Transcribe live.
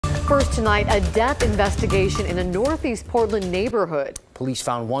First tonight, a death investigation in a Northeast Portland neighborhood. Police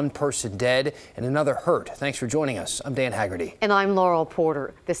found one person dead and another hurt. Thanks for joining us. I'm Dan Haggerty. And I'm Laurel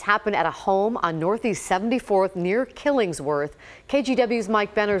Porter. This happened at a home on Northeast 74th near Killingsworth. KGW's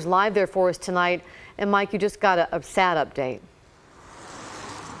Mike Benner's live there for us tonight. And Mike, you just got a sad update.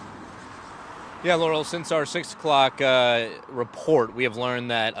 Yeah, Laurel, since our 6 o'clock report, we have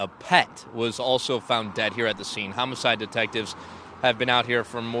learned that a pet was also found dead here at the scene. Homicide detectives have been out here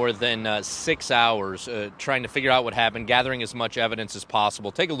for more than 6 hours trying to figure out what happened, gathering as much evidence as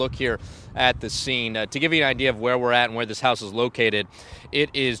possible. Take a look here at the scene. To give you an idea of where we're at and where this house is located,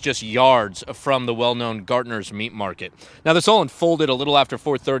 it is just yards from the well-known Gartner's Meat Market. Now, this all unfolded a little after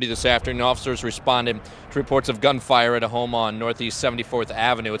 4:30 this afternoon. Officers responded to reports of gunfire at a home on Northeast 74th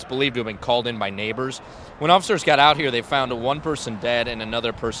Avenue. It's believed to have been called in by neighbors. When officers got out here, they found one person dead and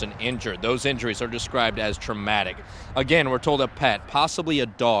another person injured. Those injuries are described as traumatic. Again, we're told a pet, possibly a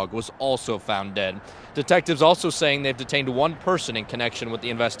dog, was also found dead. Detectives also saying they've detained one person in connection with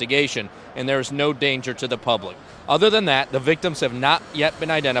the investigation, and there is no danger to the public. Other than that, the victims have not yet been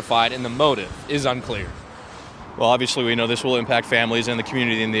identified, and the motive is unclear. Well, obviously, we know this will impact families and the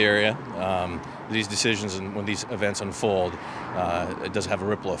community in the area. These decisions and when these events unfold, it does have a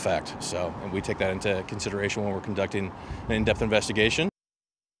ripple effect. So, and we take that into consideration when we're conducting an in-depth investigation.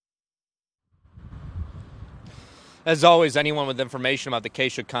 As always, anyone with information about the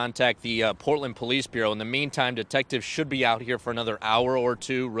case should contact the Portland Police Bureau. In the meantime, detectives should be out here for another hour or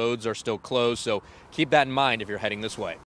two. Roads are still closed, so keep that in mind if you're heading this way.